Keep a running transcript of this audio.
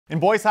In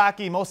boys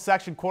hockey, most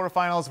section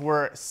quarterfinals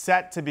were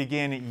set to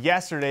begin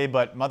yesterday,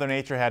 but Mother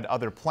Nature had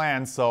other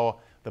plans, so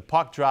the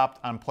puck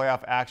dropped on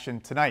playoff action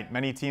tonight.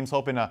 Many teams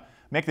hoping to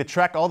make the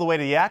trek all the way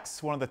to the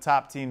X, one of the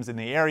top teams in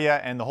the area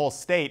and the whole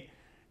state.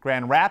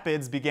 Grand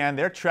Rapids began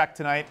their trek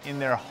tonight in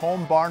their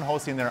home barn,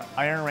 hosting their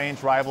Iron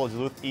Range rival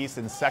Duluth East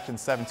in Section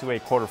 7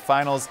 2A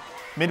quarterfinals.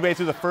 Midway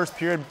through the first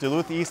period,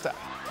 Duluth East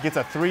gets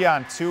a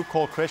 3-on-2.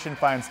 Cole Christian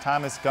finds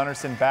Thomas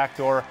Gunnarsson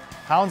backdoor.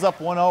 Hounds up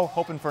 1-0,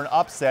 hoping for an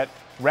upset.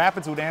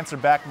 Rapids would answer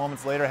back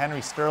moments later.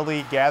 Henry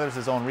Sturley gathers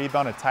his own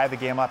rebound to tie the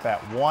game up at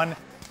 1.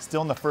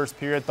 Still in the first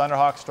period,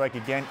 Thunderhawks strike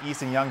again.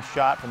 Easton Young's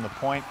shot from the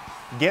point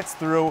gets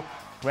through.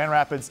 Grand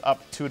Rapids up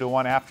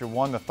 2-1 after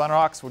 1. The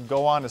Thunderhawks would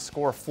go on to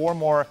score 4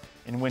 more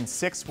and win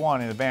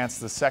 6-1 in advance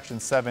to the Section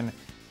 7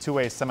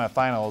 2A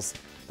semifinals.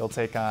 They'll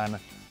take on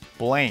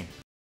Blaine.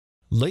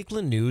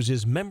 Lakeland News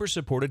is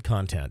member-supported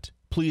content.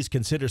 Please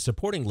consider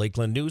supporting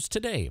Lakeland News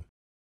today.